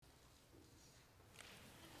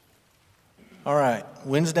All right,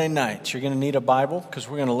 Wednesday nights, you're going to need a Bible because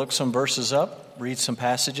we're going to look some verses up, read some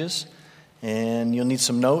passages, and you'll need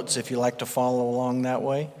some notes if you like to follow along that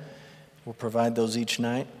way. We'll provide those each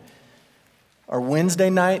night. Our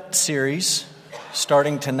Wednesday night series,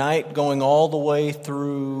 starting tonight, going all the way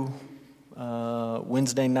through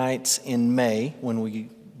Wednesday nights in May when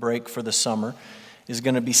we break for the summer, is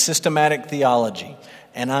going to be systematic theology.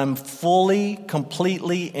 And I'm fully,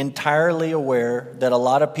 completely, entirely aware that a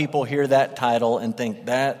lot of people hear that title and think,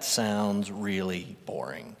 that sounds really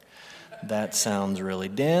boring. That sounds really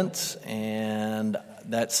dense, and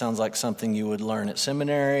that sounds like something you would learn at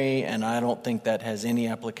seminary, and I don't think that has any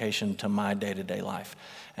application to my day-to-day life.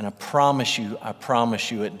 And I promise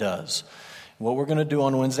you it does. What we're going to do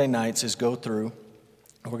on Wednesday nights is go through,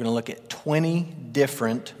 we're going to look at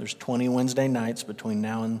there's 20 Wednesday nights between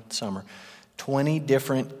now and summer, 20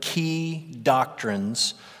 different key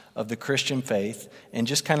doctrines of the Christian faith, and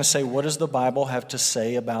just kind of say, what does the Bible have to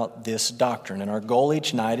say about this doctrine? And our goal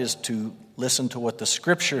each night is to listen to what the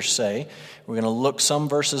Scriptures say. We're going to look some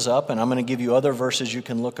verses up, and I'm going to give you other verses you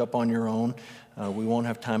can look up on your own. We won't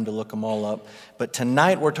have time to look them all up. But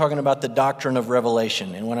tonight we're talking about the doctrine of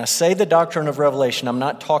Revelation. And when I say the doctrine of Revelation, I'm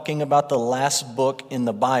not talking about the last book in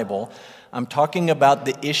the Bible. I'm talking about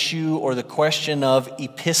the issue or the question of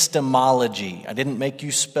epistemology. I didn't make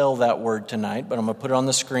you spell that word tonight, but I'm going to put it on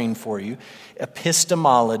the screen for you.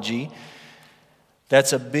 Epistemology.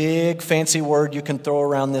 That's a big fancy word you can throw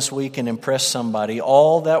around this week and impress somebody.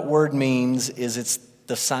 All that word means is it's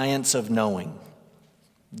the science of knowing,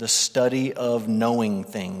 the study of knowing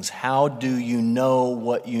things. How do you know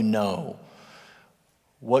what you know?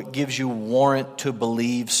 What gives you warrant to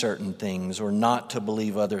believe certain things or not to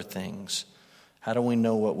believe other things? How do we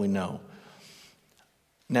know what we know?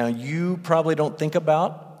 Now, you probably don't think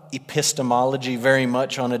about epistemology very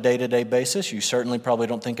much on a day-to-day basis. You certainly probably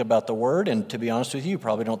don't think about the word, and to be honest with you, you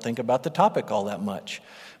probably don't think about the topic all that much.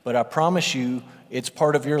 But I promise you, it's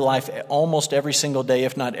part of your life almost every single day,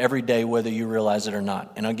 if not every day, whether you realize it or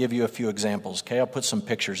not. And I'll give you a few examples, okay? I'll put some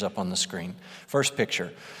pictures up on the screen. First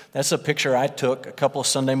picture. That's a picture I took a couple of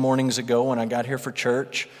Sunday mornings ago when I got here for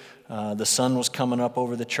church. The sun was coming up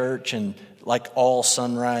over the church, and like all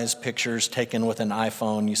sunrise pictures taken with an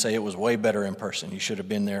iPhone, you say it was way better in person. You should have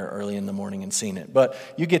been there early in the morning and seen it. But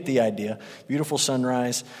you get the idea. Beautiful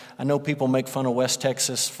sunrise. I know people make fun of West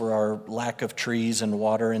Texas for our lack of trees and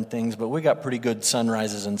water and things, but we got pretty good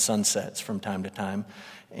sunrises and sunsets from time to time.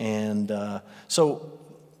 And so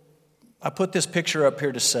I put this picture up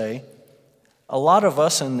here to say, a lot of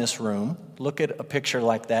us in this room look at a picture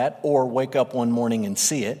like that or wake up one morning and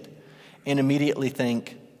see it and immediately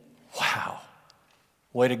think, wow,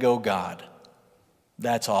 way to go, God.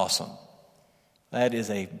 That's awesome. That is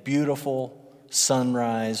a beautiful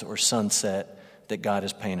sunrise or sunset that God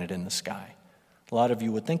has painted in the sky. A lot of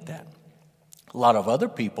you would think that. A lot of other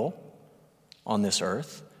people on this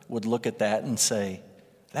earth would look at that and say,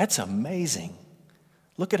 that's amazing.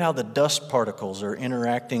 Look at how the dust particles are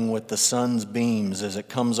interacting with the sun's beams as it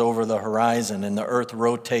comes over the horizon and the earth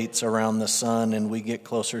rotates around the sun and we get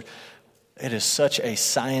closer. It is such a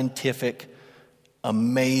scientific,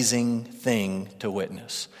 amazing thing to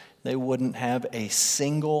witness. They wouldn't have a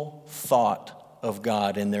single thought of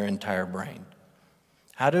God in their entire brain.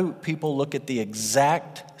 How do people look at the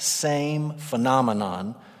exact same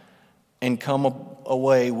phenomenon and come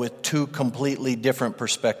away with two completely different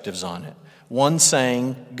perspectives on it? One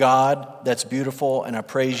saying, God, that's beautiful, and I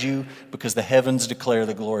praise you because the heavens declare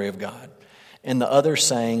the glory of God. And the other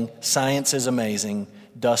saying, science is amazing,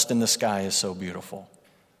 dust in the sky is so beautiful.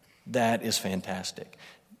 That is fantastic.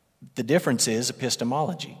 The difference is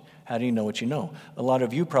epistemology. How do you know what you know? A lot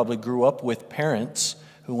of you probably grew up with parents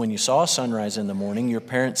who, when you saw sunrise in the morning, your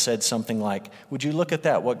parents said something like, would you look at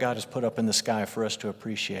that, what God has put up in the sky for us to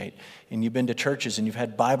appreciate? And you've been to churches and you've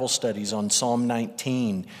had Bible studies on Psalm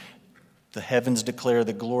 19. The heavens declare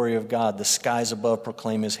the glory of God. The skies above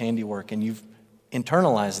proclaim His handiwork. And you've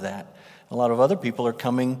internalized that. A lot of other people are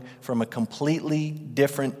coming from a completely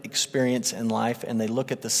different experience in life, and they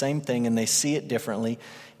look at the same thing and they see it differently.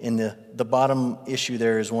 In the bottom issue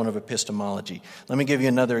there is one of epistemology. Let me give you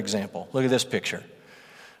another example. Look at this picture.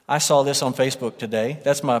 I saw this on Facebook today.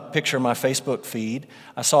 That's my picture of my Facebook feed.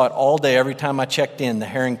 I saw it all day. Every time I checked in, the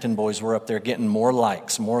Harrington boys were up there getting more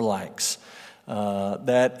likes.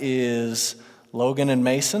 That is Logan and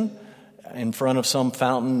Mason in front of some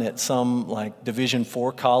fountain at some like Division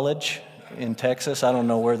IV college in Texas. I don't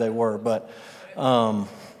know where they were, but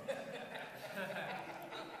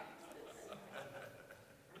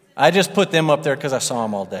I just put them up there because I saw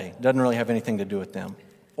them all day. Doesn't really have anything to do with them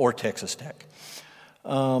or Texas Tech.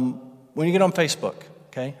 When you get on Facebook,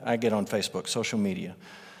 okay? I get on Facebook, social media.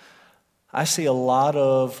 I see a lot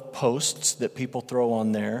of posts that people throw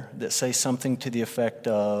on there that say something to the effect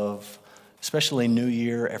of, especially New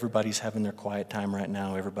Year, everybody's having their quiet time right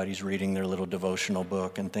now. Everybody's reading their little devotional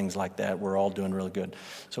book and things like that. We're all doing really good.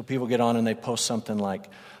 So people get on and they post something like,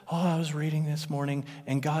 oh, I was reading this morning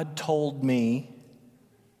and God told me,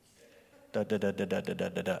 da da da da da da da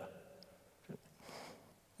da da.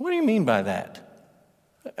 What do you mean by that?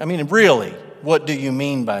 I mean, really, what do you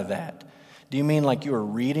mean by that? Do you mean like you were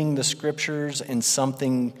reading the scriptures and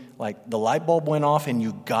something, like the light bulb went off and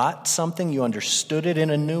you got something, you understood it in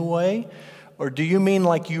a new way? Or do you mean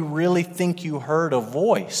like you really think you heard a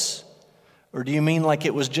voice? Or do you mean like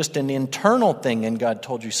it was just an internal thing and God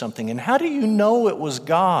told you something? And how do you know it was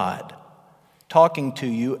God talking to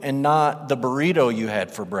you and not the burrito you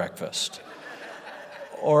had for breakfast?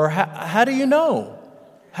 Or how do you know?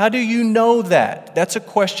 How do you know that? That's a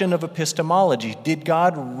question of epistemology. Did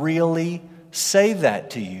God really say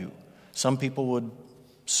that to you? Some people would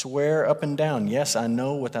swear up and down, yes, I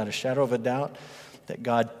know without a shadow of a doubt that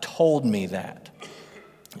God told me that.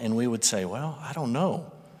 And we would say, well, I don't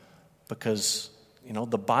know, because,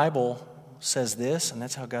 the Bible says this, and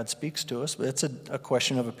that's how God speaks to us, but it's a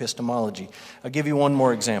question of epistemology. I'll give you one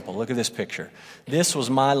more example. Look at this picture. This was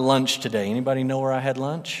my lunch today. Anybody know where I had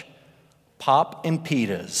lunch? Pop and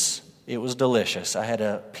pitas. It was delicious. I had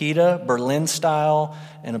a pita, Berlin style,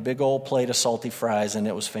 and a big old plate of salty fries, and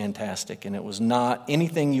it was fantastic. And it was not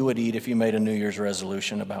anything you would eat if you made a New Year's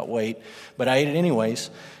resolution about weight, but I ate it anyways,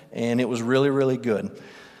 and it was really, really good.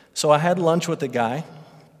 So I had lunch with a guy,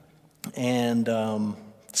 and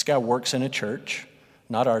this guy works in a church,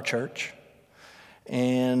 not our church.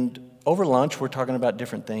 And over lunch, we're talking about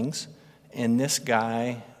different things, and this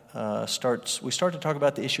guy we start to talk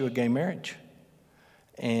about the issue of gay marriage.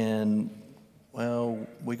 And, well,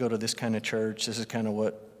 we go to this kind of church. This is kind of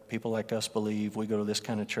what people like us believe. We go to this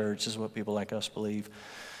kind of church. This is what people like us believe.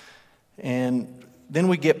 And then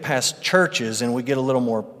we get past churches and we get a little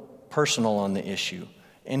more personal on the issue.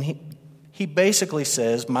 And he basically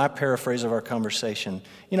says, my paraphrase of our conversation,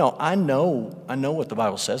 I know what the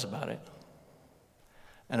Bible says about it.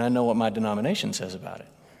 And I know what my denomination says about it.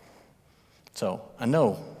 So I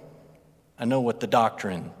know what the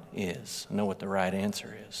doctrine is. I know what the right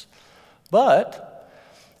answer is. But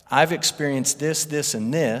I've experienced this,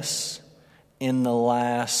 and this in the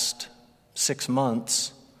last 6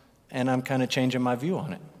 months, and I'm kind of changing my view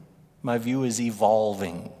on it. My view is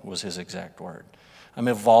evolving, was his exact word. I'm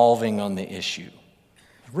evolving on the issue.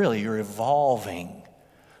 Really, you're evolving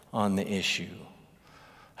on the issue.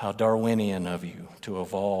 How Darwinian of you to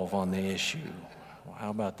evolve on the issue. Well, how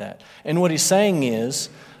about that? And what he's saying is,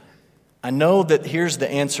 I know that here's the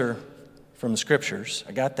answer from the scriptures.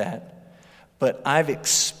 I got that. But I've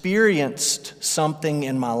experienced something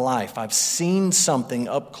in my life. I've seen something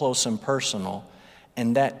up close and personal,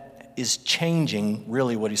 and that is changing.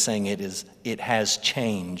 Really what he's saying it has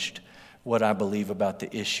changed what I believe about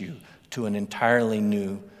the issue to an entirely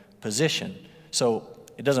new position. So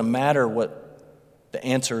it doesn't matter what the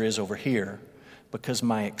answer is over here, because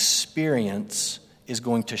my experience is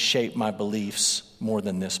going to shape my beliefs more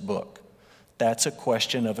than this book. That's a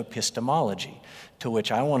question of epistemology, to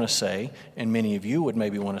which I want to say, and many of you would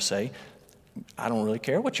maybe want to say, I don't really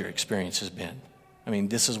care what your experience has been. I mean,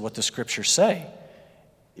 this is what the scriptures say.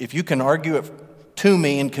 If you can argue it to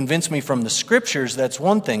me and convince me from the scriptures, that's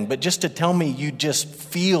one thing. But just to tell me you just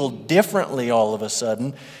feel differently all of a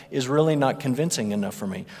sudden is really not convincing enough for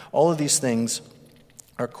me. All of these things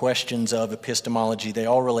are questions of epistemology. They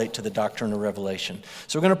all relate to the doctrine of revelation.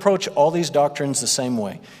 So we're going to approach all these doctrines the same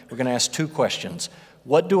way. We're going to ask two questions.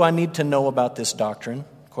 What do I need to know about this doctrine?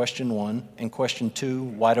 Question 1. And question 2,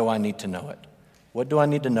 why do I need to know it? What do I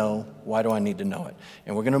need to know? Why do I need to know it?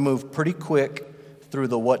 And we're going to move pretty quick through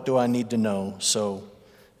the what do I need to know. So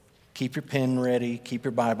keep your pen ready, keep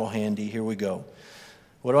your Bible handy. Here we go.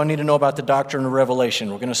 What do I need to know about the doctrine of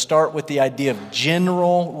revelation? We're going to start with the idea of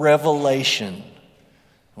general revelation.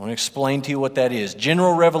 I want to explain to you what that is.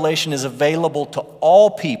 General revelation is available to all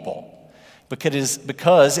people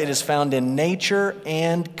because it is found in nature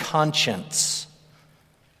and conscience.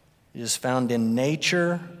 It is found in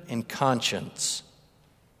nature and conscience.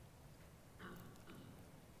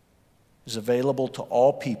 It is available to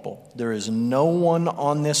all people. There is no one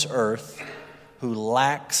on this earth who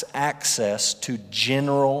lacks access to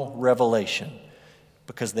general revelation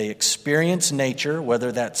because they experience nature,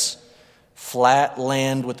 whether that's flat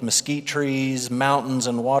land with mesquite trees, mountains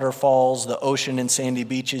and waterfalls, the ocean and sandy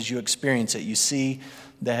beaches, you experience it. You see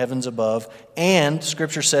the heavens above. And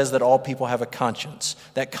Scripture says that all people have a conscience.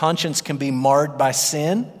 That conscience can be marred by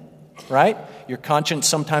sin, right? Your conscience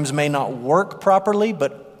sometimes may not work properly,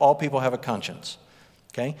 but all people have a conscience,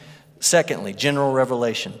 okay? Secondly, general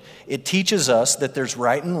revelation. It teaches us that there's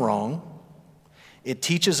right and wrong. It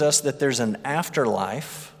teaches us that there's an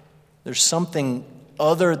afterlife. There's something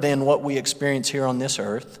other than what we experience here on this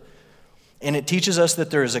earth. And it teaches us that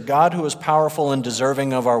there is a God who is powerful and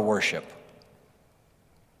deserving of our worship.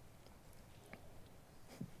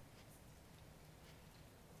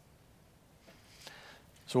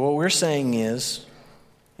 So what we're saying is,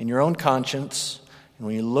 in your own conscience, and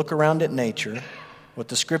when you look around at nature, what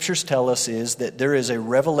the Scriptures tell us is that there is a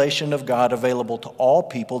revelation of God available to all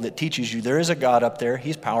people that teaches you there is a God up there.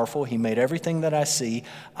 He's powerful. He made everything that I see.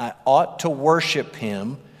 I ought to worship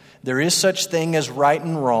Him. There is such thing as right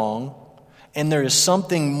and wrong, and there is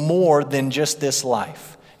something more than just this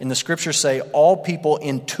life. And the Scriptures say all people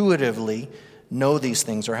intuitively know these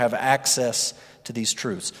things or have access to these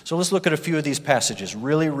truths. So let's look at a few of these passages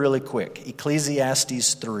really, really quick.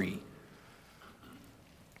 Ecclesiastes 3.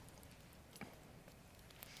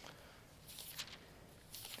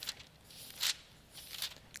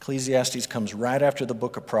 Ecclesiastes comes right after the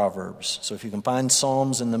book of Proverbs. So if you can find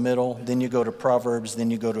Psalms in the middle, then you go to Proverbs, then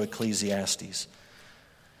you go to Ecclesiastes.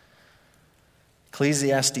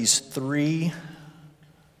 Ecclesiastes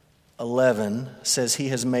 3:11 says, He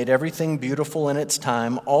has made everything beautiful in its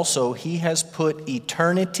time. Also, He has put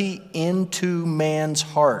eternity into man's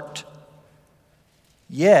heart.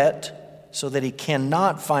 Yet, so that he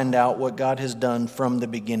cannot find out what God has done from the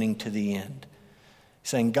beginning to the end. He's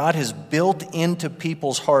saying God has built into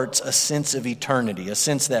people's hearts a sense of eternity, a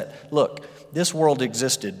sense that, look, this world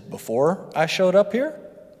existed before I showed up here,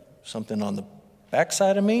 something on the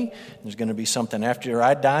backside of me. There's going to be something after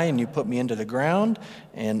I die and you put me into the ground,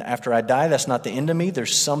 and after I die, that's not the end of me.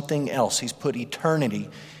 There's something else. He's put eternity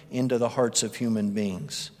into the hearts of human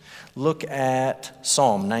beings. Look at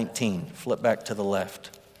Psalm 19. Flip back to the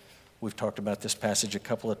left. We've talked about this passage a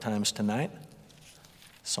couple of times tonight.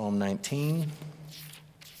 Psalm 19.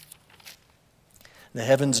 The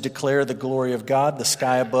heavens declare the glory of God. The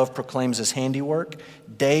sky above proclaims His handiwork.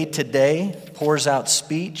 Day to day pours out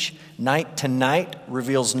speech. Night to night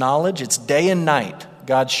reveals knowledge. It's day and night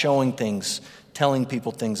God's showing things, telling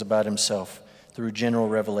people things about Himself through general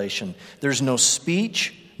revelation. There's no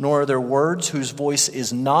speech, nor are there words whose voice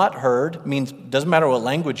is not heard. It means it doesn't matter what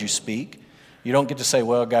language you speak. You don't get to say,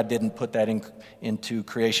 well, God didn't put that into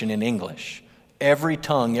creation in English. Every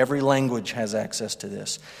tongue, every language has access to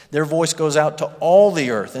this. Their voice goes out to all the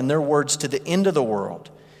earth, and their words to the end of the world.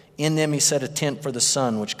 In them He set a tent for the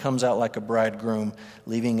sun, which comes out like a bridegroom,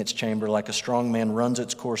 leaving its chamber like a strong man runs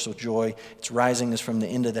its course with joy. Its rising is from the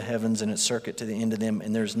end of the heavens, and its circuit to the end of them,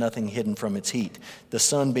 and there's nothing hidden from its heat. The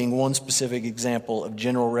sun being one specific example of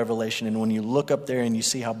general revelation, and when you look up there and you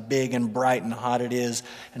see how big and bright and hot it is,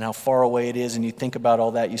 and how far away it is, and you think about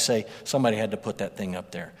all that, you say, somebody had to put that thing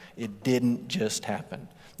up there. It didn't just happen.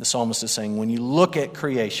 The psalmist is saying, when you look at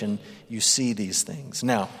creation, you see these things.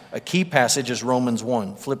 Now, a key passage is Romans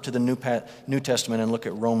 1. Flip to the New Testament and look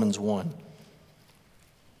at Romans 1.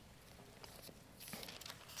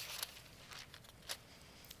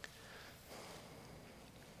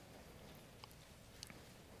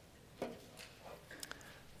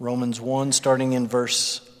 Romans 1, starting in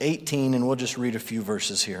verse 18, and we'll just read a few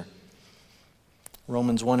verses here.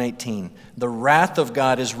 Romans 1:18. The wrath of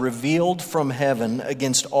God is revealed from heaven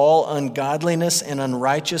against all ungodliness and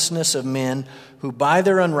unrighteousness of men who by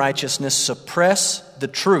their unrighteousness suppress the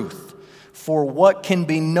truth. For what can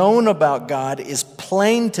be known about God is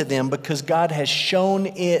plain to them because God has shown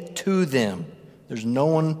it to them. There's no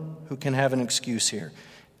one who can have an excuse here.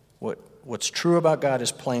 What's true about God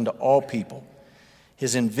is plain to all people.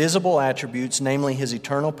 His invisible attributes, namely His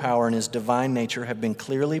eternal power and His divine nature, have been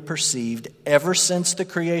clearly perceived ever since the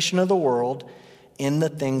creation of the world in the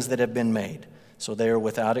things that have been made. So they are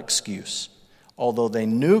without excuse. Although they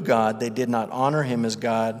knew God, they did not honor Him as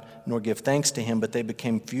God nor give thanks to Him, but they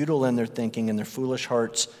became futile in their thinking and their foolish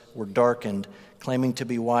hearts were darkened. Claiming to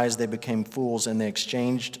be wise, they became fools, and they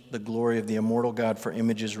exchanged the glory of the immortal God for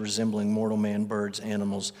images resembling mortal man, birds,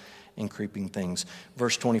 animals, and creeping things.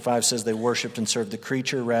 Verse 25 says they worshiped and served the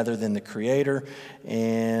creature rather than the Creator.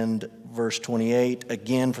 And verse 28,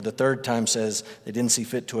 again for the third time, says they didn't see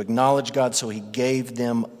fit to acknowledge God, so He gave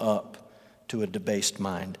them up to a debased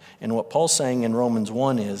mind. And what Paul's saying in Romans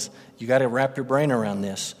 1 is, you got to wrap your brain around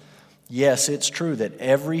this. Yes, it's true that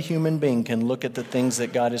every human being can look at the things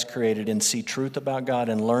that God has created and see truth about God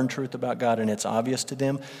and learn truth about God, and it's obvious to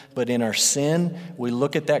them. But in our sin, we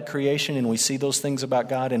look at that creation and we see those things about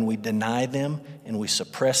God and we deny them and we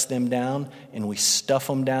suppress them down and we stuff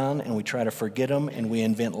them down and we try to forget them and we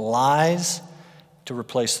invent lies to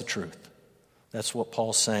replace the truth. That's what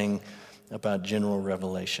Paul's saying about general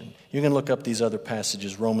revelation. You can look up these other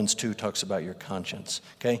passages. Romans 2 talks about your conscience.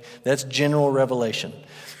 Okay? That's general revelation.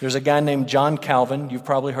 There's a guy named John Calvin. You've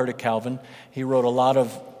probably heard of Calvin. He wrote a lot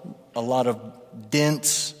of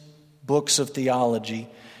dense books of theology,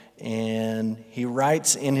 and he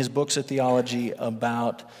writes in his books of theology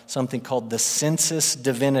about something called the sensus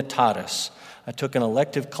divinitatis. I took an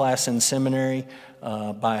elective class in seminary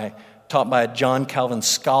taught by a John Calvin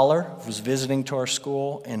scholar who was visiting to our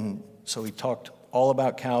school, and so he talked all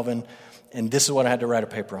about Calvin, and this is what I had to write a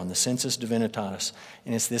paper on, the sensus divinitatis.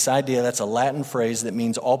 And it's this idea, that's a Latin phrase that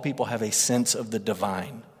means all people have a sense of the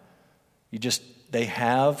divine. They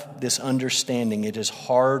have this understanding. It is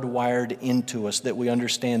hardwired into us that we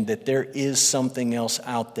understand that there is something else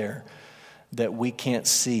out there that we can't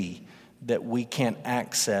see, that we can't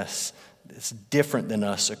access. It's different than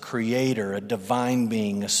us, a creator, a divine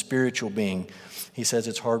being, a spiritual being. He says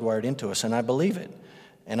it's hardwired into us, and I believe it.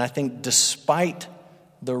 And I think despite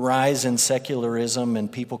the rise in secularism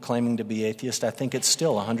and people claiming to be atheist, I think it's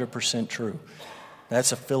still 100% true.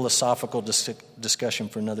 That's a philosophical discussion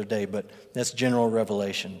for another day, but that's general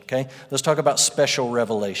revelation, okay? Let's talk about special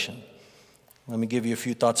revelation. Let me give you a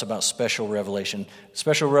few thoughts about special revelation.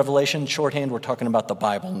 Special revelation, shorthand, we're talking about the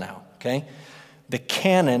Bible now, okay? The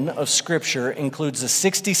canon of Scripture includes the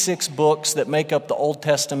 66 books that make up the Old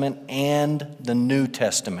Testament and the New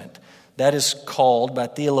Testament. That is called by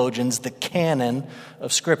theologians the canon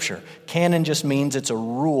of Scripture. Canon just means it's a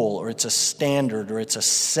rule or it's a standard or it's a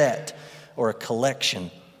set or a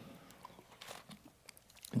collection.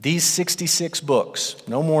 These 66 books,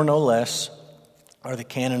 no more, no less, are the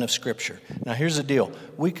canon of Scripture. Now here's the deal.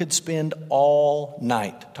 We could spend all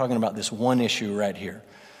night talking about this one issue right here.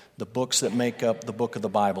 The books that make up the book of the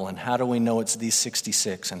Bible, and how do we know it's these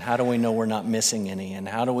 66, and how do we know we're not missing any, and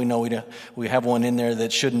how do we know we have one in there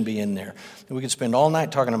that shouldn't be in there. We could spend all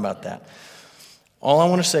night talking about that. All I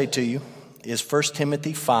want to say to you is 1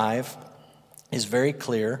 Timothy 5 is very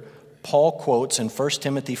clear. Paul quotes in 1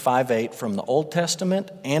 Timothy 5:8 from the Old Testament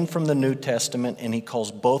and from the New Testament, and he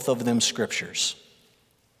calls both of them scriptures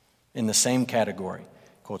in the same category.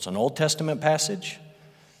 He quotes an Old Testament passage,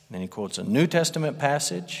 and then he quotes a New Testament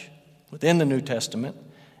passage within the New Testament,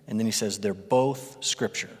 and then he says they're both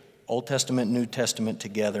Scripture. Old Testament, New Testament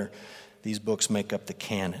together, these books make up the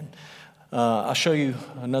canon. I'll show you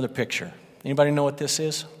another picture. Anybody know what this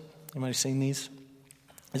is? Anybody seen these?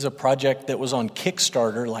 This is a project that was on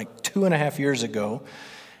Kickstarter like 2.5 years ago,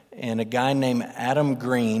 and a guy named Adam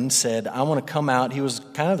Green said, I want to come out. He was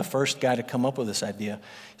kind of the first guy to come up with this idea.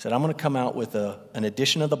 He said, I'm going to come out with an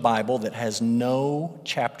edition of the Bible that has no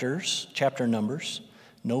chapter numbers,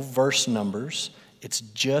 no verse numbers. It's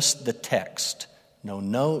just the text. No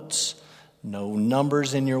notes, no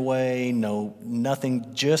numbers in your way,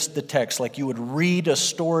 nothing, just the text. Like you would read a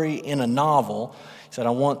story in a novel. He said,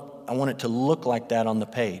 I want it to look like that on the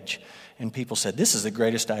page. And people said, this is the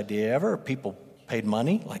greatest idea ever. People paid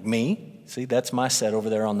money, like me. See, that's my set over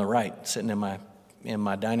there on the right, sitting in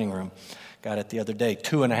my dining room. Got it the other day,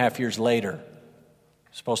 2.5 years later.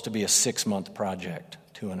 Supposed to be a 6-month project,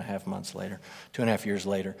 2.5 years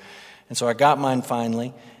later. And so I got mine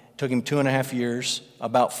finally. Took him 2.5 years.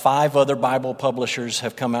 About 5 other Bible publishers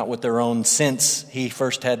have come out with their own since he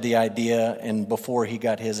first had the idea and before he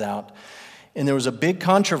got his out. And there was a big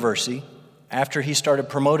controversy after he started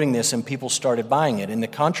promoting this and people started buying it. And the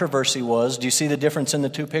controversy was, do you see the difference in the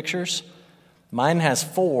two pictures? Mine has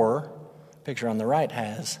 4. The picture on the right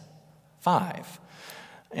has 5.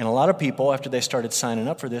 And a lot of people, after they started signing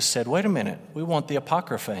up for this, said, wait a minute, we want the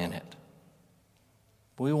Apocrypha in it.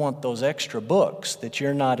 We want those extra books that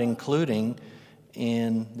you're not including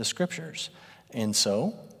in the Scriptures. And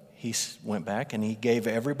so he went back and he gave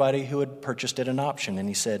everybody who had purchased it an option. And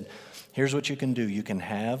he said, here's what you can do. You can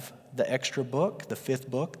have the extra book, the 5th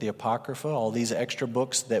book, the Apocrypha, all these extra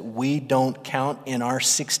books that we don't count in our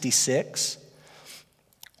 66,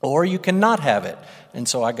 or you cannot have it. And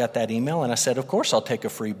so I got that email and I said, of course I'll take a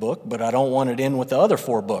free book, but I don't want it in with the other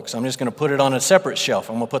 4 books. I'm just going to put it on a separate shelf.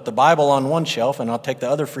 I'm going to put the Bible on one shelf and I'll take the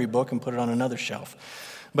other free book and put it on another shelf.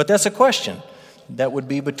 But that's a question that would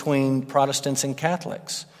be between Protestants and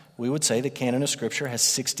Catholics. We would say the canon of Scripture has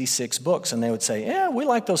 66 books, and they would say, yeah, we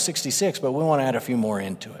like those 66, but we want to add a few more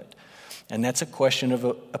into it. And that's a question of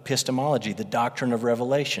epistemology, the doctrine of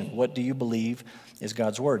revelation. What do you believe is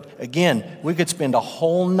God's Word? Again, we could spend a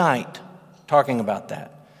whole night talking about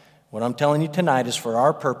that. What I'm telling you tonight is for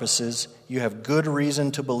our purposes, you have good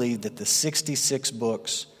reason to believe that the 66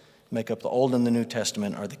 books make up the Old and the New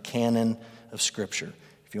Testament are the canon of Scripture.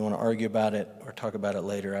 If you want to argue about it or talk about it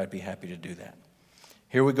later, I'd be happy to do that.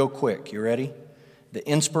 Here we go quick. You ready? The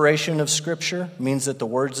inspiration of Scripture means that the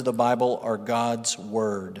words of the Bible are God's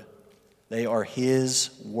Word. They are His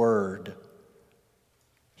Word.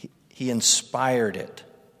 He inspired it.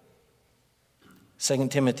 2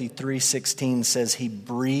 Timothy 3:16 says He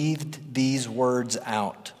breathed these words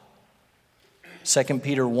out. 2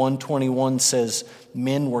 Peter 1:21 says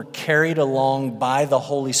men were carried along by the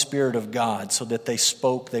Holy Spirit of God so that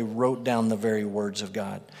they wrote down the very words of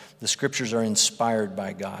God. The Scriptures are inspired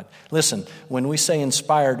by God. Listen, when we say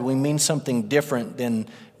inspired, we mean something different than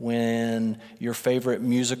when your favorite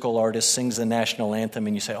musical artist sings the national anthem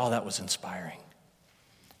and you say, oh, that was inspiring.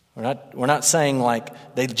 We're not saying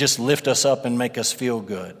like they just lift us up and make us feel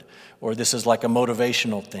good, or this is like a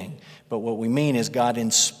motivational thing. But what we mean is God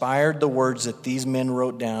inspired the words that these men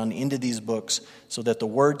wrote down into these books so that the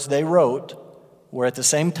words they wrote were at the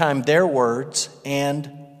same time their words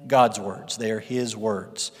and God's words. They are His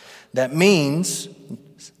words. That means,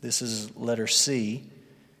 this is letter C,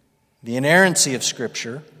 the inerrancy of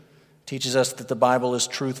Scripture teaches us that the Bible is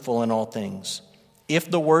truthful in all things. If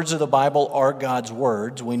the words of the Bible are God's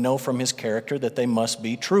words, we know from His character that they must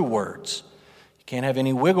be true words. You can't have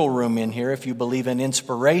any wiggle room in here if you believe in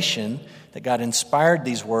inspiration, that God inspired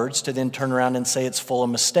these words, to then turn around and say it's full of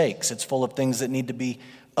mistakes. It's full of things that need to be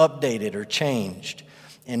updated or changed.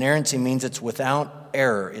 Inerrancy means it's without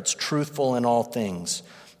error. It's truthful in all things.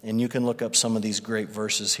 And you can look up some of these great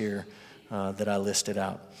verses here that I listed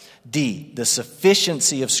out. D, the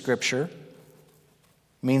sufficiency of Scripture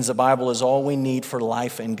means the Bible is all we need for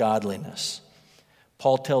life and godliness.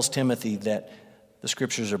 Paul tells Timothy that the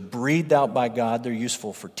Scriptures are breathed out by God. They're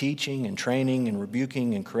useful for teaching and training and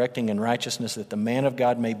rebuking and correcting in righteousness, that the man of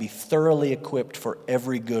God may be thoroughly equipped for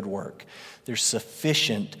every good work. They're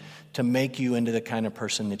sufficient to make you into the kind of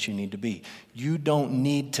person that you need to be. You don't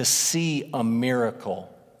need to see a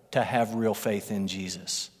miracle to have real faith in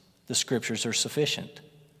Jesus. The Scriptures are sufficient.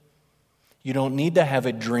 You don't need to have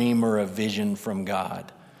a dream or a vision from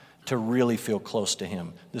God to really feel close to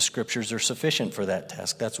Him. The Scriptures are sufficient for that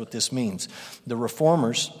task. That's what this means. The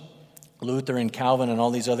Reformers, Luther and Calvin and all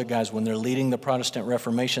these other guys, when they're leading the Protestant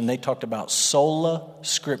Reformation, they talked about sola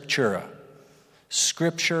scriptura,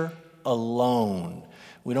 Scripture alone.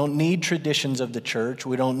 We don't need traditions of the church.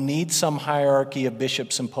 We don't need some hierarchy of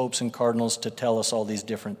bishops and popes and cardinals to tell us all these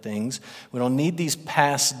different things. We don't need these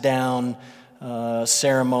passed down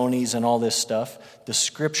ceremonies and all this stuff. The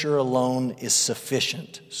Scripture alone is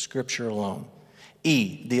sufficient. Scripture alone.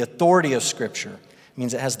 E, the authority of Scripture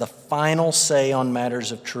means it has the final say on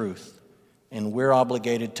matters of truth, and we're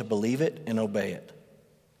obligated to believe it and obey it.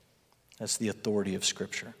 That's the authority of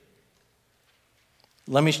Scripture.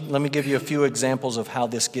 Let me give you a few examples of how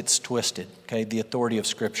this gets twisted, okay, the authority of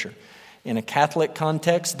Scripture. In a Catholic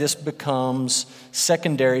context, this becomes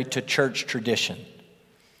secondary to church tradition.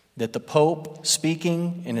 That the Pope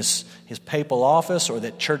speaking in his papal office, or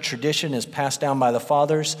that church tradition is passed down by the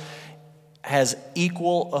fathers, has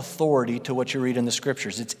equal authority to what you read in the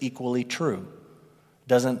Scriptures. It's equally true.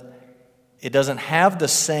 It doesn't have the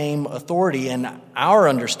same authority in our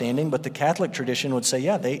understanding, but the Catholic tradition would say,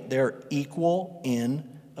 yeah, they're equal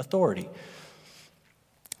in authority.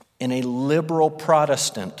 In a liberal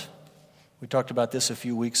Protestant, we talked about this a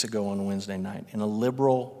few weeks ago on Wednesday night, in a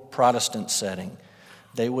liberal Protestant setting,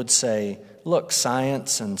 they would say, look,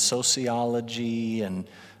 science and sociology and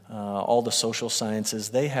all the social sciences,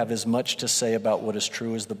 they have as much to say about what is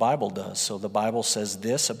true as the Bible does. So the Bible says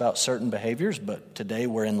this about certain behaviors, but today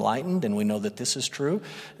we're enlightened and we know that this is true.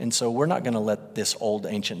 And so we're not going to let this old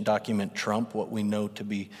ancient document trump what we know to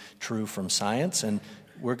be true from science. And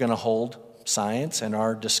we're going to hold science and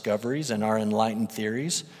our discoveries and our enlightened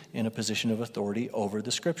theories in a position of authority over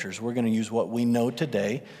the Scriptures. We're going to use what we know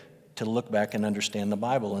today to look back and understand the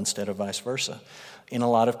Bible instead of vice versa. In a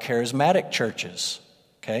lot of charismatic churches,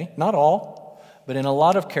 okay, not all, but in a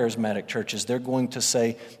lot of charismatic churches, they're going to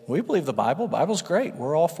say, we believe the Bible. Bible's great.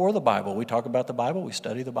 We're all for the Bible. We talk about the Bible. We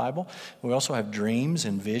study the Bible. We also have dreams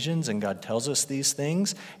and visions, and God tells us these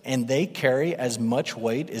things, and they carry as much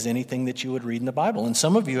weight as anything that you would read in the Bible. And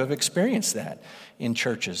some of you have experienced that in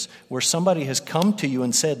churches, where somebody has come to you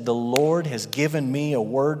and said, the Lord has given me a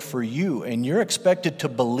word for you, and you're expected to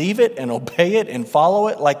believe it and obey it and follow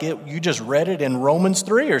it like you just read it in Romans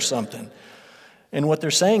 3 or something. And what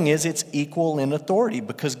they're saying is it's equal in authority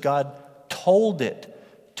because God told it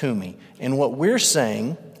to me. And what we're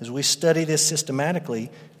saying, as we study this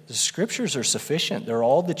systematically, the Scriptures are sufficient. They're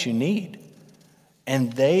all that you need.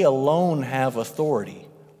 And they alone have authority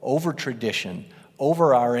over tradition,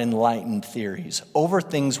 over our enlightened theories, over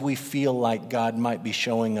things we feel like God might be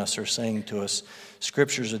showing us or saying to us.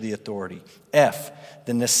 Scriptures are the authority. F,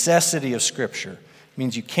 the necessity of Scripture It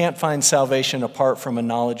means you can't find salvation apart from a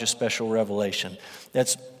knowledge of special revelation.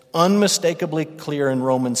 That's unmistakably clear in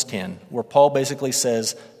Romans 10, where Paul basically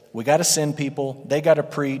says, we got to send people, they got to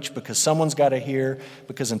preach because someone's got to hear,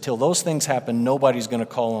 because until those things happen, nobody's going to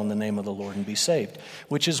call on the name of the Lord and be saved,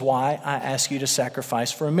 which is why I ask you to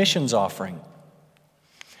sacrifice for a missions offering.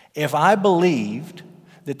 If I believed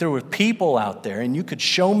that there were people out there, and you could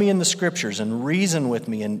show me in the scriptures and reason with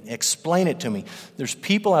me and explain it to me, there's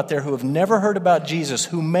people out there who have never heard about Jesus,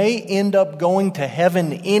 who may end up going to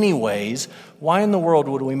heaven anyways, why in the world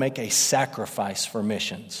would we make a sacrifice for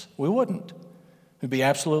missions? We wouldn't. There'd be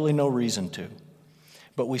absolutely no reason to.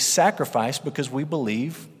 But we sacrifice because we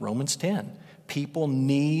believe Romans 10. People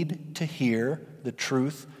need to hear the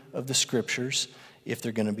truth of the scriptures if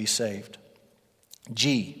they're going to be saved.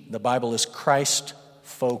 G, the Bible is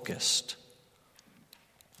Christ-focused.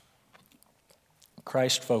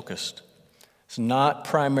 Christ-focused. It's not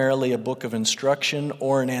primarily a book of instruction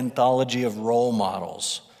or an anthology of role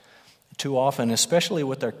models. Too often, especially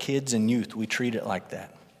with our kids and youth, we treat it like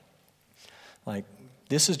that. Like,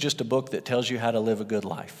 this is just a book that tells you how to live a good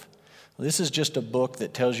life. This is just a book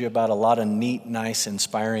that tells you about a lot of neat, nice,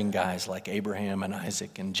 inspiring guys like Abraham and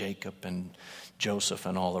Isaac and Jacob and Joseph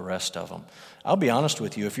and all the rest of them. I'll be honest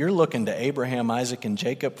with you, if you're looking to Abraham, Isaac, and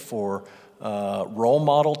Jacob for role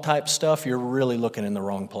model type stuff, you're really looking in the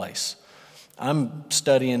wrong place. I'm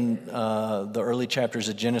studying the early chapters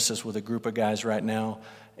of Genesis with a group of guys right now,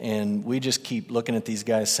 and we just keep looking at these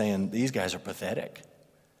guys saying, these guys are pathetic.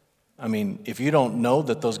 I mean, if you don't know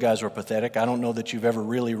that those guys were pathetic, I don't know that you've ever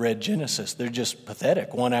really read Genesis. They're just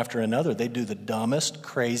pathetic, one after another. They do the dumbest,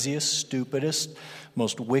 craziest, stupidest,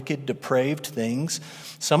 most wicked, depraved things.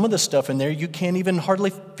 Some of the stuff in there, you can't even hardly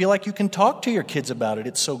feel like you can talk to your kids about it.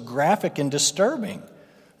 It's so graphic and disturbing.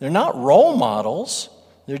 They're not role models.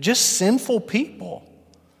 They're just sinful people.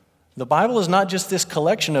 The Bible is not just this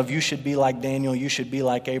collection of you should be like Daniel, you should be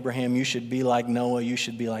like Abraham, you should be like Noah, you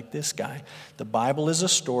should be like this guy. The Bible is a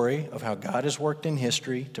story of how God has worked in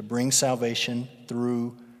history to bring salvation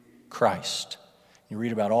through Christ. You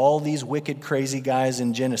read about all these wicked, crazy guys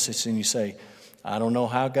in Genesis and you say, I don't know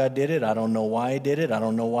how God did it, I don't know why he did it, I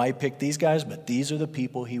don't know why he picked these guys, but these are the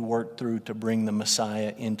people he worked through to bring the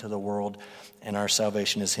Messiah into the world, and our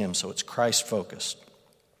salvation is him. So it's Christ-focused.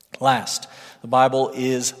 Last, the Bible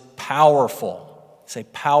is powerful. It's a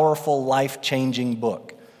powerful, life-changing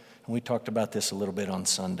book. And we talked about this a little bit on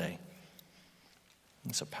Sunday.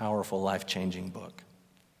 It's a powerful, life-changing book.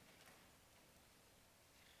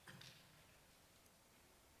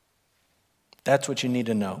 That's what you need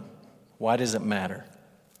to know. Why does it matter?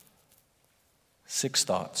 6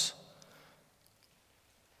 thoughts.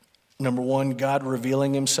 Number 1, God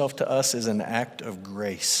revealing himself to us is an act of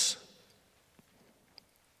grace.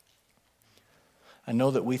 I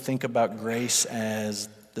know that we think about grace as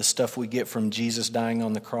the stuff we get from Jesus dying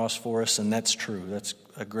on the cross for us, and that's true. That's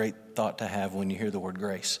a great thought to have when you hear the word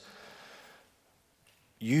grace.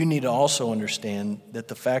 You need to also understand that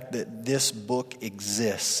the fact that this book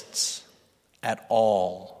exists at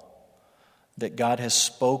all, that God has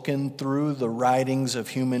spoken through the writings of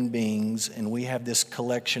human beings, and we have this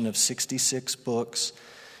collection of 66 books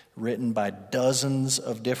written by dozens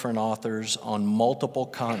of different authors on multiple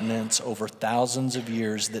continents over thousands of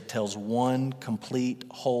years that tells one complete,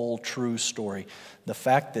 whole, true story. The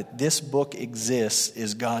fact that this book exists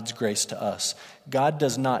is God's grace to us. God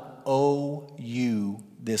does not owe you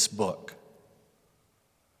this book.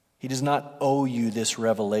 He does not owe you this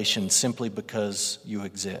revelation simply because you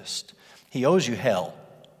exist. He owes you hell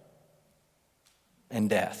and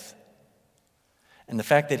death. And the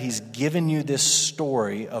fact that he's given you this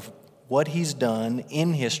story of what he's done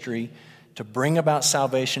in history to bring about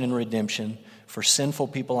salvation and redemption for sinful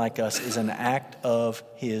people like us is an act of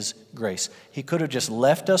his grace. He could have just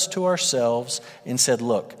left us to ourselves and said,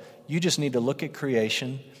 look, you just need to look at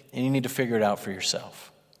creation and you need to figure it out for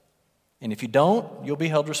yourself. And if you don't, you'll be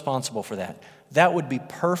held responsible for that. That would be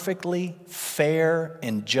perfectly fair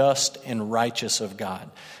and just and righteous of God.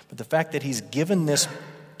 But the fact that he's given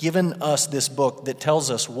us this book that tells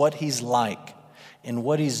us what he's like and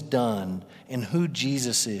what he's done and who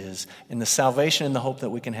Jesus is and the salvation and the hope that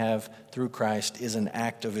we can have through Christ is an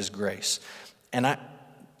act of his grace. And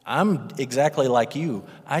I'm exactly like you.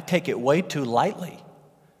 I take it way too lightly.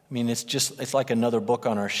 I mean, it's like another book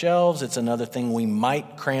on our shelves. It's another thing we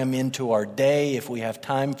might cram into our day if we have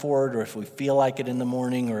time for it, or if we feel like it in the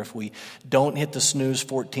morning, or if we don't hit the snooze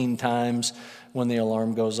 14 times when the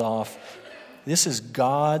alarm goes off. This is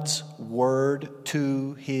God's word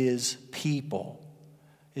to his people.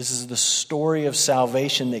 This is the story of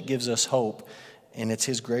salvation that gives us hope, and it's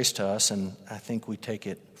his grace to us, and I think we take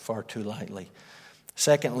it far too lightly.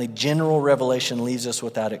 Secondly, general revelation leaves us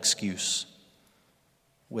without excuse.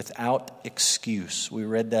 Without excuse. We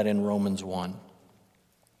read that in Romans 1.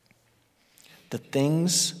 The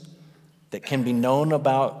things that can be known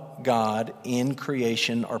about God in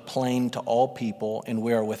creation are plain to all people, and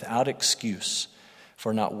we are without excuse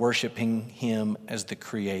for not worshiping Him as the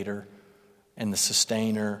Creator and the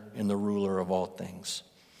Sustainer and the Ruler of all things.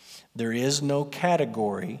 There is no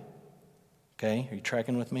category, okay, are you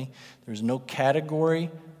tracking with me? There's no category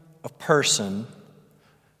of person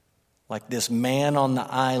like this man on the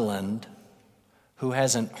island who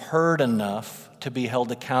hasn't heard enough to be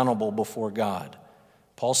held accountable before God.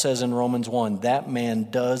 Paul says in Romans 1, that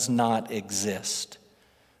man does not exist.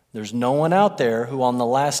 There's no one out there who on the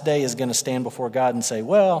last day is going to stand before God and say,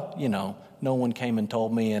 well, no one came and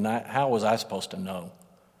told me, and how was I supposed to know?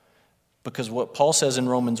 Because what Paul says in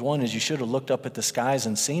Romans 1 is you should have looked up at the skies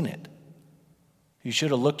and seen it. You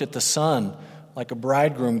should have looked at the sun like a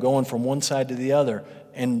bridegroom going from one side to the other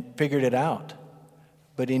and figured it out.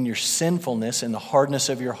 But in your sinfulness and the hardness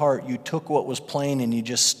of your heart, you took what was plain and you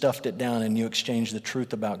just stuffed it down and you exchanged the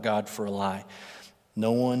truth about God for a lie.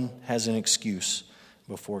 No one has an excuse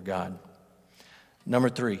before God. Number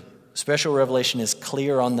 3, special revelation is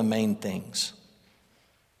clear on the main things.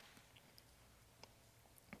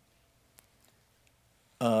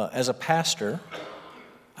 As a pastor,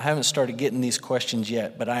 I haven't started getting these questions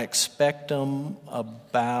yet, but I expect them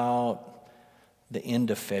about the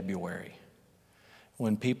end of February,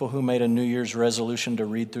 when people who made a New Year's resolution to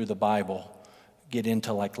read through the Bible get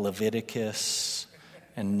into like Leviticus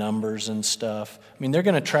and Numbers and stuff. I mean, they're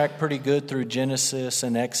going to track pretty good through Genesis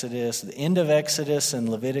and Exodus. The end of Exodus and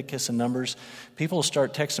Leviticus and Numbers, people will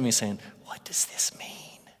start texting me saying, what does this mean?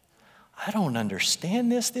 I don't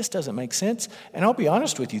understand this. This doesn't make sense. And I'll be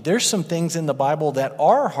honest with you, there's some things in the Bible that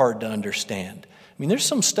are hard to understand. I mean, there's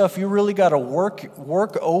some stuff you really got to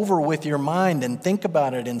work over with your mind and think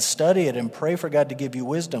about it and study it and pray for God to give you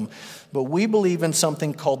wisdom. But we believe in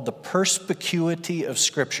something called the perspicuity of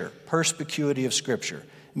Scripture. Perspicuity of Scripture.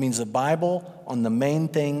 It means the Bible on the main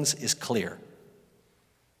things is clear.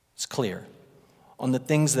 It's clear. On the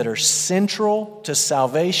things that are central to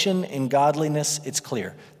salvation and godliness, it's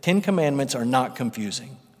clear. 10 Commandments are not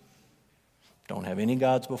confusing. Don't have any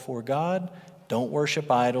gods before God. Don't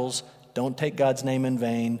worship idols. Don't take God's name in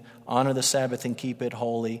vain. Honor the Sabbath and keep it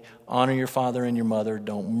holy. Honor your father and your mother.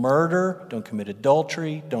 Don't murder. Don't commit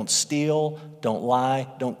adultery. Don't steal. Don't lie.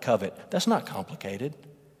 Don't covet. That's not complicated.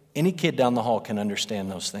 Any kid down the hall can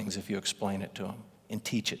understand those things if you explain it to them and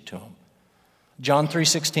teach it to them. John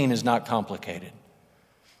 3:16 is not complicated.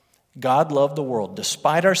 God loved the world.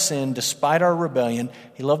 Despite our sin, despite our rebellion,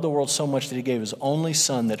 He loved the world so much that He gave His only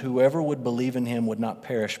Son that whoever would believe in Him would not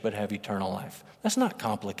perish but have eternal life. That's not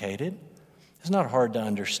complicated. It's not hard to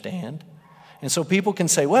understand. And so people can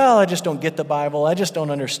say, well, I just don't get the Bible. I just don't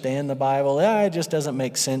understand the Bible. It just doesn't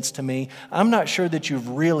make sense to me. I'm not sure that you've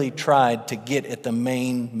really tried to get at the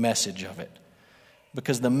main message of it,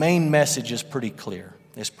 because the main message is pretty clear.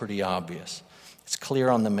 It's pretty obvious. It's clear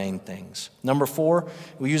on the main things. Number 4,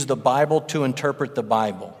 we use the Bible to interpret the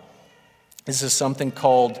Bible. This is something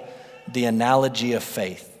called the analogy of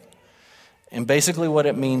faith. And basically what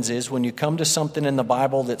it means is when you come to something in the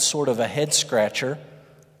Bible that's sort of a head scratcher,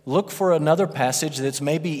 look for another passage that's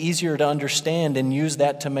maybe easier to understand and use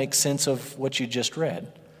that to make sense of what you just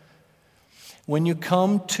read. When you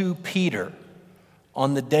come to Peter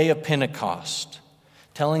on the day of Pentecost,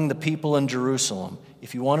 telling the people in Jerusalem,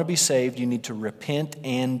 if you want to be saved, you need to repent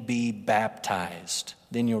and be baptized.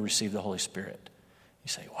 Then you'll receive the Holy Spirit. You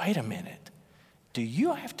say, wait a minute. Do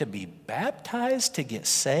you have to be baptized to get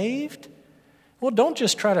saved? Well, don't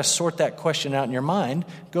just try to sort that question out in your mind.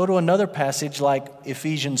 Go to another passage like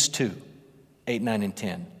Ephesians 2, 8, 9, and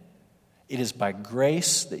 10. It is by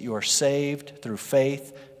grace that you are saved through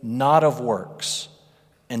faith, not of works.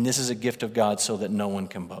 And this is a gift of God so that no one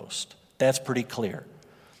can boast. That's pretty clear.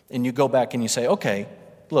 And you go back and you say, okay,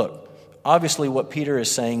 look, obviously what Peter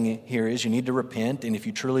is saying here is you need to repent, and if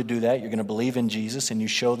you truly do that, you're going to believe in Jesus, and you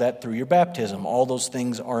show that through your baptism. All those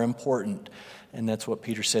things are important, and that's what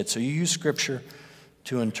Peter said. So you use Scripture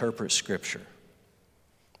to interpret Scripture.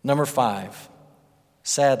 Number 5,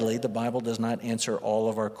 sadly, the Bible does not answer all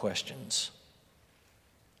of our questions.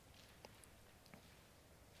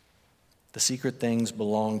 The secret things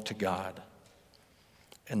belong to God.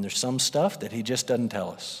 And there's some stuff that He just doesn't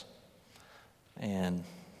tell us. And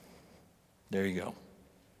there you go.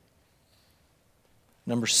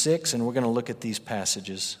 Number 6, and we're going to look at these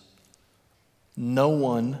passages. No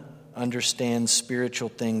one understands spiritual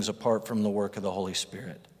things apart from the work of the Holy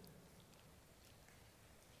Spirit.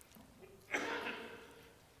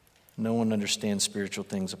 No one understands spiritual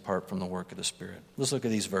things apart from the work of the Spirit. Let's look at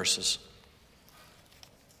these verses.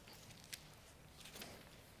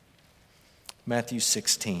 Matthew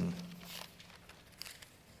 16.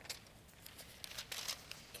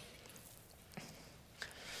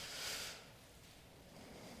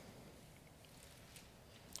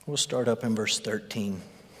 We'll start up in verse 13.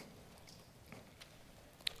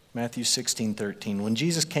 Matthew 16:13. When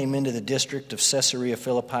Jesus came into the district of Caesarea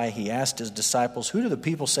Philippi, he asked his disciples, "Who do the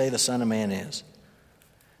people say the Son of Man is?"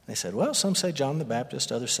 They said, "Well, some say John the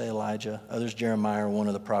Baptist, others say Elijah, others Jeremiah or one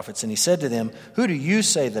of the prophets." And he said to them, "Who do you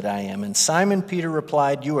say that I am?" And Simon Peter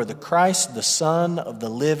replied, "You are the Christ, the Son of the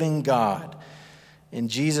living God." And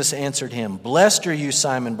Jesus answered him, "Blessed are you,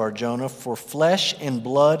 Simon Bar-Jonah, for flesh and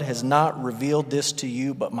blood has not revealed this to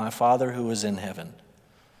you, but my Father who is in heaven."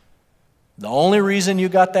 The only reason you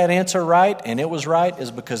got that answer right, and it was right, is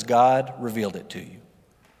because God revealed it to you.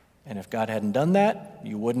 And if God hadn't done that,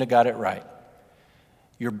 you wouldn't have got it right.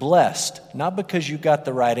 You're blessed, not because you got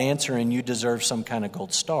the right answer and you deserve some kind of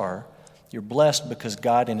gold star. You're blessed because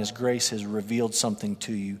God in His grace has revealed something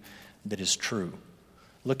to you that is true.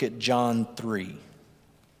 Look at John 3.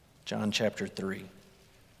 John chapter 3.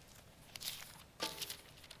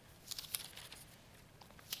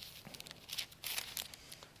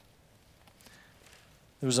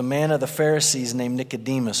 There was a man of the Pharisees named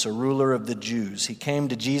Nicodemus, a ruler of the Jews. He came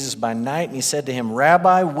to Jesus by night and he said to him,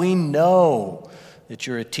 "Rabbi, we know that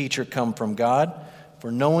you're a teacher come from God,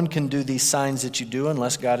 for no one can do these signs that you do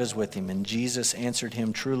unless God is with him." And Jesus answered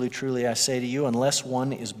him, "Truly, truly, I say to you, unless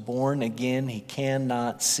one is born again, he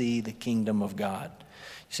cannot see the kingdom of God."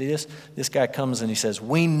 You see this? This guy comes and he says,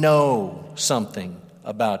 "We know something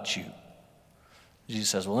about you." Jesus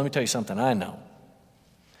says, "Well, let me tell you something I know.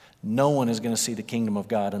 No one is going to see the kingdom of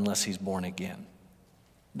God unless he's born again."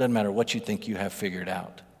 Doesn't matter what you think you have figured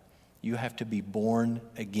out. You have to be born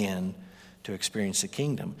again to experience the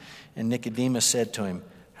kingdom. And Nicodemus said to him,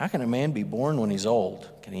 "How can a man be born when he's old?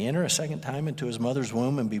 Can he enter a second time into his mother's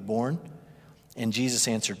womb and be born?" And Jesus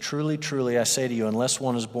answered, "Truly, truly, I say to you, unless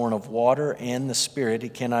one is born of water and the Spirit, he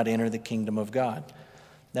cannot enter the kingdom of God.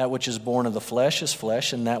 That which is born of the flesh is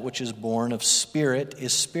flesh, and that which is born of spirit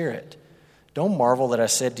is spirit. Don't marvel that I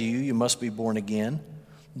said to you, you must be born again.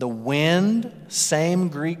 The wind, same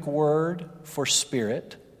Greek word for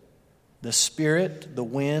spirit. The Spirit, the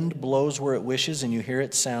wind, blows where it wishes, and you hear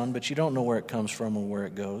its sound, but you don't know where it comes from or where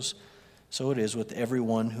it goes. So it is with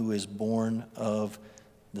everyone who is born of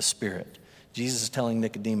the Spirit." Jesus is telling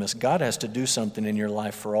Nicodemus, God has to do something in your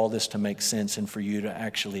life for all this to make sense and for you to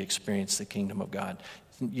actually experience the kingdom of God.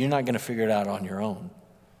 You're not going to figure it out on your own.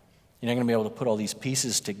 You're not going to be able to put all these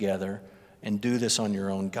pieces together and do this on your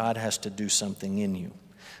own. God has to do something in you.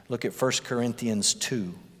 Look at 1 Corinthians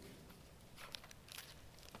 2.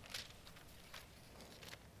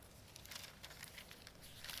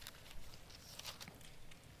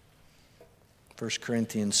 First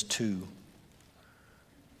Corinthians 2,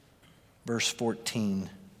 verse 14.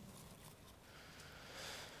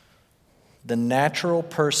 The natural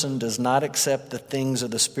person does not accept the things of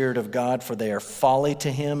the Spirit of God, for they are folly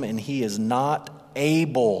to him, and he is not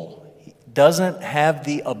able, doesn't have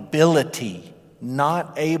the ability,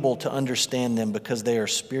 not able to understand them because they are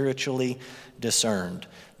spiritually discerned.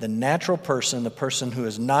 The natural person, the person who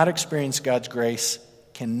has not experienced God's grace,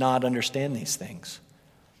 cannot understand these things.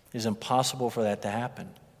 It is impossible for that to happen.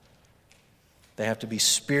 They have to be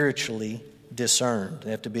spiritually discerned.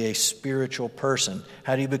 They have to be a spiritual person.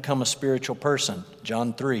 How do you become a spiritual person?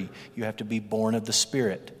 John 3, you have to be born of the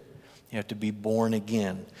Spirit. You have to be born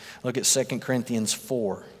again. Look at 2 Corinthians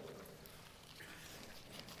 4.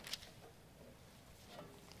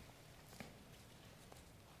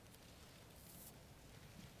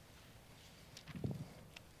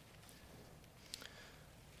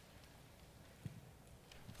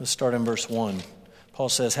 Let's start in verse 1. Paul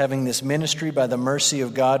says, "Having this ministry by the mercy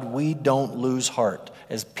of God, we don't lose heart."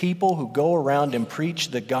 As people who go around and preach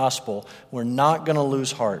the gospel, we're not going to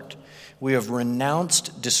lose heart. "We have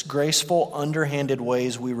renounced disgraceful, underhanded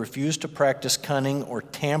ways. We refuse to practice cunning or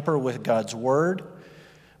tamper with God's word.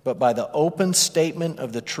 But by the open statement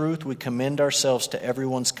of the truth, we commend ourselves to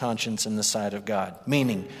everyone's conscience in the sight of God."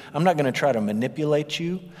 Meaning, I'm not going to try to manipulate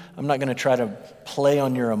you. I'm not going to try to play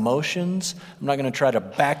on your emotions. I'm not going to try to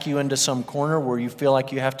back you into some corner where you feel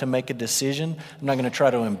like you have to make a decision. I'm not going to try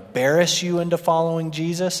to embarrass you into following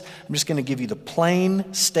Jesus. I'm just going to give you the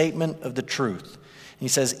plain statement of the truth. And he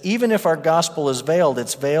says, even if our gospel is veiled,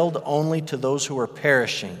 it's veiled only to those who are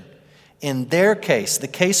perishing. In their case, the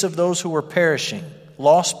case of those who are perishing,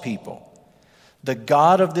 lost people, the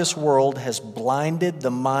God of this world has blinded the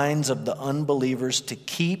minds of the unbelievers to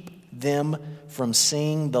keep them from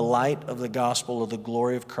seeing the light of the gospel of the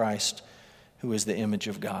glory of Christ, who is the image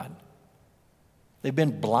of God. They've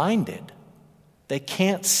been blinded. They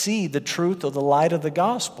can't see the truth of the light of the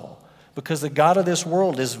gospel because the God of this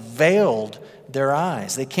world has veiled their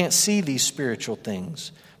eyes. They can't see these spiritual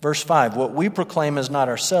things. Verse 5, what we proclaim is not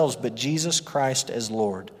ourselves, but Jesus Christ as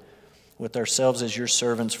Lord, with ourselves as your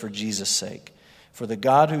servants for Jesus' sake. For the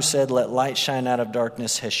God who said, let light shine out of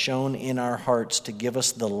darkness, has shone in our hearts to give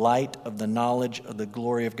us the light of the knowledge of the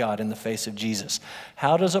glory of God in the face of Jesus.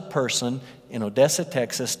 How does a person in Odessa,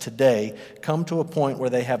 Texas today come to a point where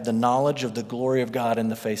they have the knowledge of the glory of God in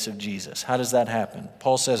the face of Jesus? How does that happen?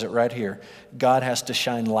 Paul says it right here. God has to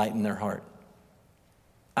shine light in their heart.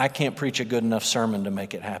 I can't preach a good enough sermon to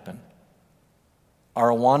make it happen. Our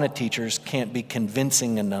Awana teachers can't be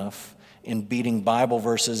convincing enough in beating Bible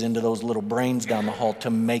verses into those little brains down the hall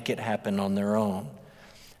to make it happen on their own.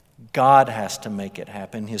 God has to make it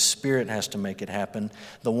happen. His Spirit has to make it happen.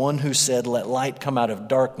 The one who said, let light come out of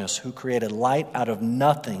darkness, who created light out of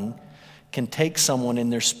nothing, can take someone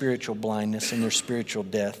in their spiritual blindness, in their spiritual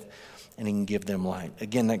death, and he can give them light.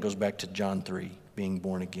 Again, that goes back to John 3, being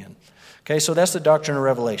born again. Okay, so that's the doctrine of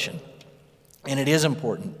revelation. And it is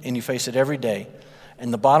important, and you face it every day.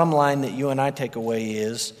 And the bottom line that you and I take away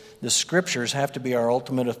is the Scriptures have to be our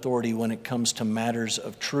ultimate authority when it comes to matters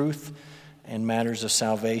of truth and matters of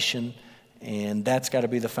salvation. And that's got to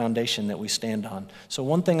be the foundation that we stand on. So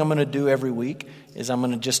one thing I'm going to do every week is I'm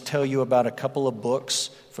going to just tell you about a couple of books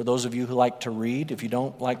for those of you who like to read. If you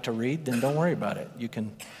don't like to read, then don't worry about it. You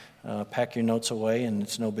can pack your notes away and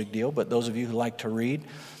it's no big deal. But those of you who like to read,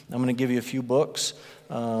 I'm going to give you a few books.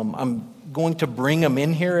 I'm going to bring them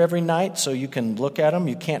in here every night so you can look at them.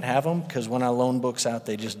 You can't have them because when I loan books out,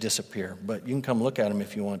 they just disappear. But you can come look at them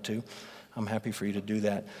if you want to. I'm happy for you to do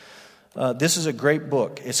that. This is a great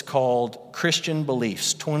book. It's called Christian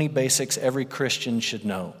Beliefs, 20 Basics Every Christian Should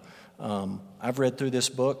Know. I've read through this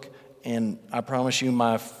book, and I promise you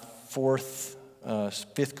my fifth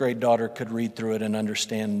grade daughter could read through it and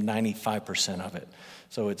understand 95% of it.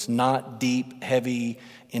 So it's not deep, heavy,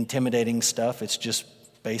 intimidating stuff. It's just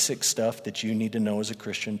basic stuff that you need to know as a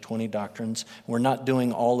Christian, 20 doctrines. We're not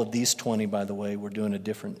doing all of these 20, by the way. We're doing a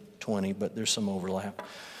different 20, but there's some overlap.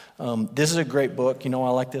 This is a great book. You know why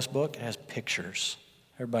I like this book? It has pictures.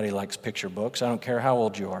 Everybody likes picture books. I don't care how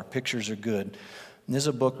old you are. Pictures are good. And this is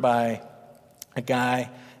a book by a guy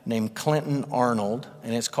named Clinton Arnold,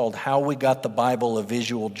 and it's called How We Got the Bible, A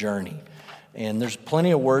Visual Journey. And there's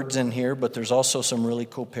plenty of words in here, but there's also some really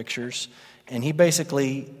cool pictures. And he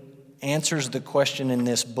basically answers the question in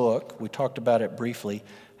this book. We talked about it briefly.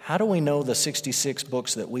 How do we know the 66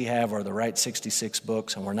 books that we have are the right 66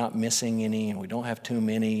 books and we're not missing any and we don't have too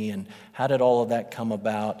many? And how did all of that come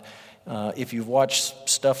about? If you've watched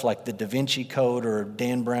stuff like the Da Vinci Code or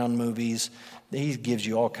Dan Brown movies, he gives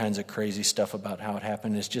you all kinds of crazy stuff about how it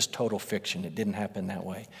happened. It's just total fiction. It didn't happen that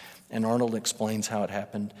way. And Arnold explains how it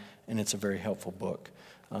happened, and it's a very helpful book.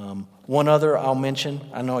 One other I'll mention,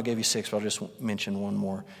 I know I gave you 6, but I'll just mention one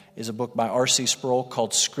more, is a book by R.C. Sproul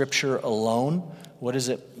called Scripture Alone. What does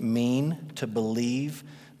it mean to believe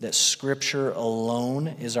that Scripture alone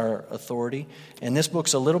is our authority? And this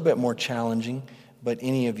book's a little bit more challenging, but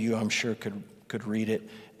any of you, I'm sure, could read it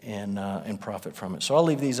and profit from it. So I'll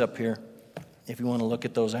leave these up here. If you want to look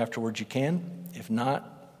at those afterwards, you can. If not,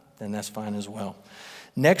 then that's fine as well.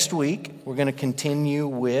 Next week, we're going to continue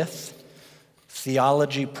with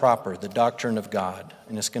theology proper, the doctrine of God.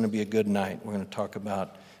 And it's going to be a good night. We're going to talk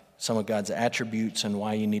about some of God's attributes and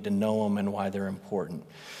why you need to know them and why they're important.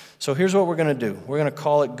 So here's what we're going to do. We're going to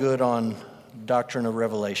call it good on doctrine of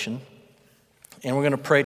revelation. And we're going to pray